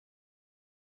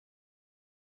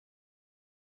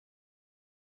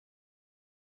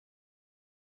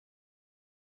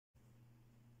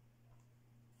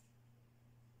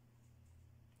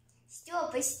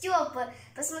Степа, Степа,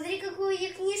 посмотри, какую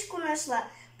я книжку нашла.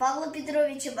 Павла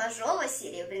Петровича Бажова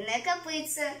 «Серебряное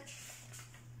копытце».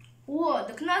 О,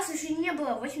 так нас еще не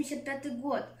было, 85-й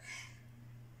год.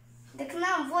 Так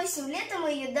нам 8 лет, а мы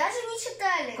ее даже не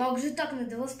читали. Как же так,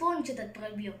 надо восполнить этот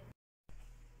пробел.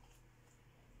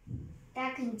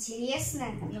 Так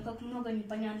интересно. Но как много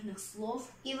непонятных слов.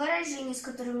 И выражений, с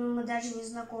которыми мы даже не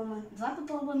знакомы. Давай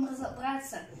попробуем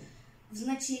разобраться в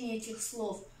значении этих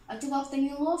слов. А то как-то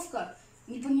неловко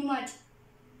не понимать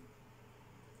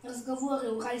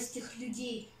разговоры уральских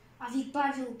людей. А ведь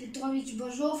Павел Петрович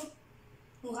Бажов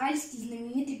 — уральский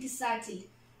знаменитый писатель.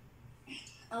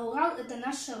 А Урал — это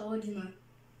наша родина.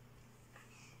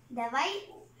 Давай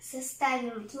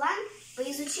составим план по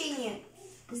изучению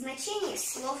значений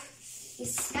слов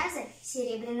из сказа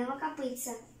 «Серебряного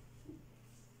копытца».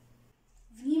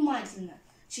 Внимательно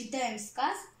читаем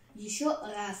сказ еще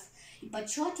раз и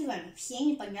подчеркиваем все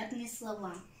непонятные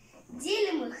слова.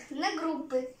 Делим их на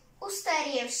группы: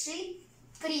 устаревшие,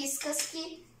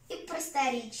 присказки и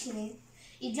просторечные.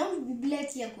 Идем в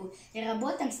библиотеку и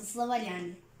работаем со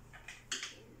словарями.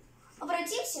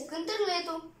 Обратимся к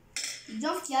интернету.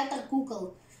 Идем в театр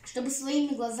кукол, чтобы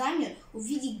своими глазами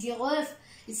увидеть героев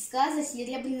из сказа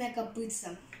 «Серебряное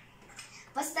копытце».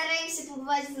 Постараемся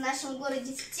побывать в нашем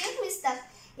городе в тех местах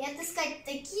и отыскать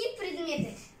такие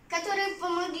предметы, которые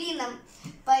помогли нам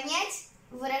понять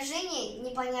выражения,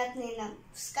 непонятные нам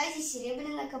в сказе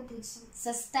 «Серебряное копытце».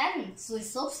 Составим свой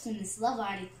собственный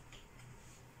словарик.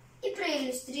 И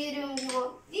проиллюстрируем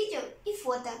его видео и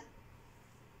фото.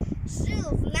 Жил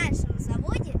в нашем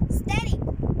заводе старик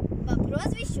по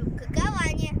прозвищу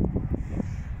Какование.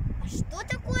 А что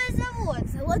такое завод?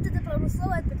 Завод — это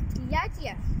промысловое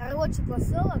предприятие, рабочий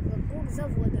поселок вокруг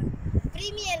завода.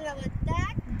 Примерно вот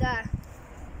так? Да.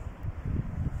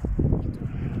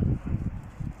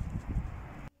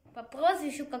 По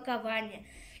прозвищу Какование.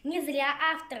 Не зря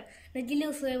автор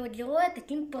наделил своего героя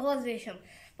таким прозвищем.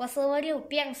 По словарю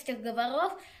пермских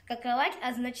говоров каковать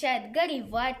означает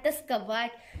горевать,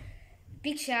 тосковать,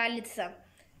 печалиться.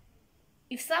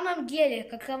 И в самом деле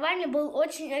Какование был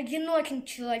очень одиноким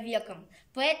человеком,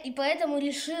 и поэтому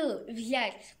решил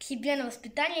взять к себе на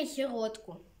воспитание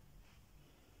сиротку.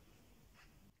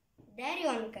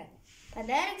 Даренка –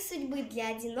 подарок судьбы для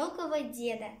одинокого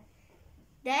деда.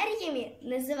 Дарьями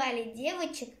называли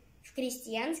девочек в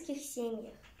крестьянских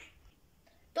семьях.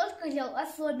 Тот козел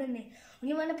особенный. У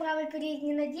него на правой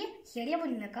передней ноге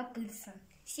серебряное копытце.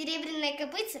 Серебряное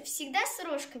копытце всегда с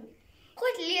рожками.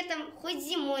 Хоть летом, хоть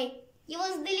зимой. Его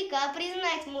сдалека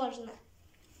признать можно.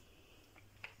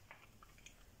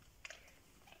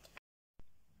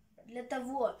 Для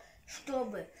того,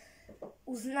 чтобы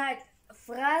узнать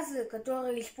фразы,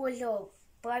 которые использовал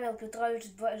Павел Петрович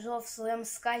Бажов в своем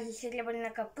сказе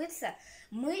 «Серебряное копытце»,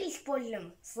 мы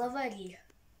используем словари.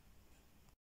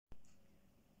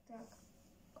 Так,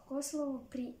 какое слово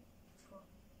при...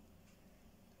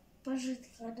 Пожитки.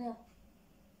 Да.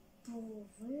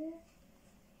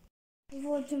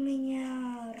 Вот у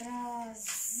меня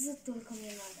раз, только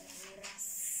мне надо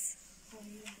раз.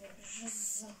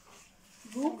 Ж.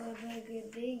 Бук.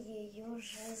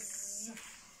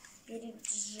 Перед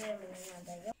Ж мне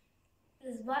надо.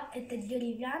 Изба — это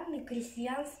деревянный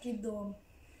крестьянский дом.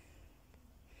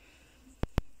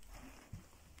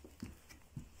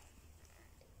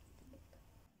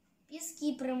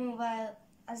 Пески промываю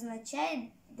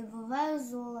означает добываю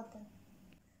золото.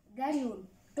 Горюн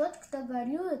 — тот, кто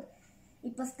горюет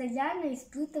и постоянно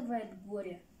испытывает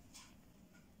горе.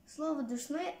 Слово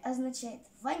 «душной» означает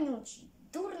вонючий,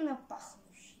 дурно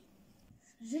пахнущий.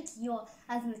 Житье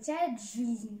означает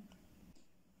жизнь.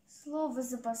 Слово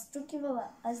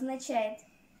 «запостукивала» означает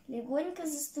легонько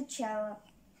застучала.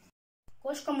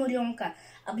 Кошка-муремка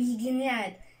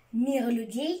объединяет мир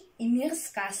людей и мир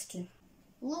сказки.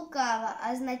 Лукаво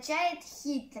означает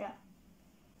хитро.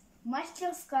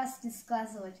 Мастер сказки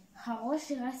сказывать,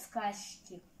 хороший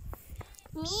рассказчик.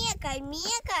 Мека,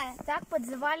 Мека! Так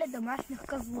подзывали домашних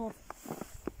козлов.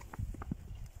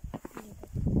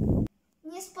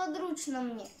 Несподручно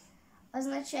мне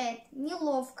означает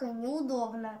неловко,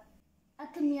 неудобно.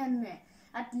 Отменное,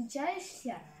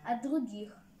 отличаешься от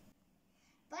других.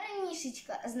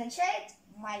 Парнишечка означает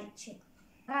мальчик.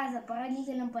 Фраза «по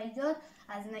родителям пойдет»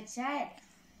 означает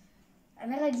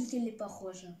 «на родителей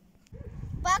похоже».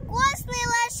 Покосные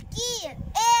ложки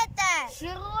 – это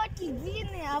широкий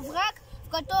длинный овраг, в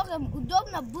котором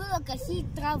удобно было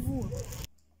косить траву.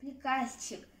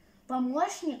 Приказчик –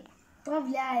 помощник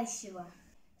управляющего.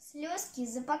 Слезки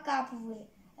запокапывали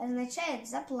означает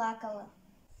заплакала.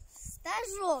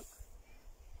 Стажок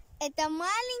 – это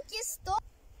маленький стол,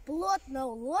 плотно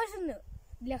уложенный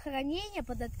для хранения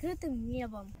под открытым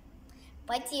небом.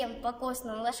 По тем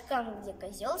покосным ложкам, где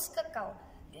козел скакал,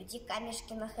 люди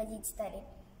камешки находить стали,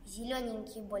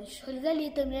 зелененькие больше.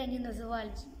 Хризолитами они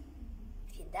назывались.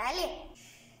 Видали?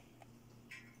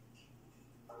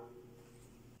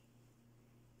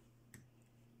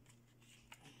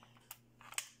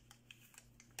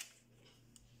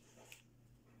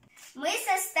 Мы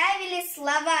составили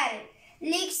словарь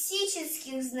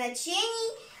лексических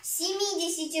значений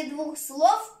 72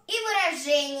 слов и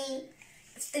выражений,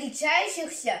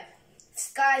 встречающихся в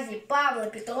сказе Павла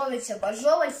Петровича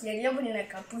Бажова «Серебряное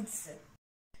копытце».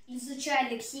 Изучая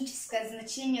лексическое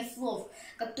значение слов,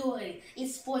 которые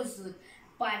использует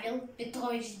Павел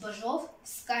Петрович Бажов в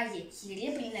сказе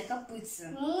 «Серебряное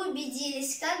копытце». Мы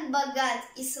убедились, как богат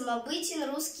и самобытен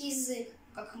русский язык,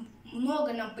 как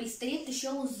много нам предстоит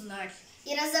еще узнать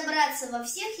и разобраться во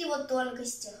всех его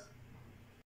тонкостях.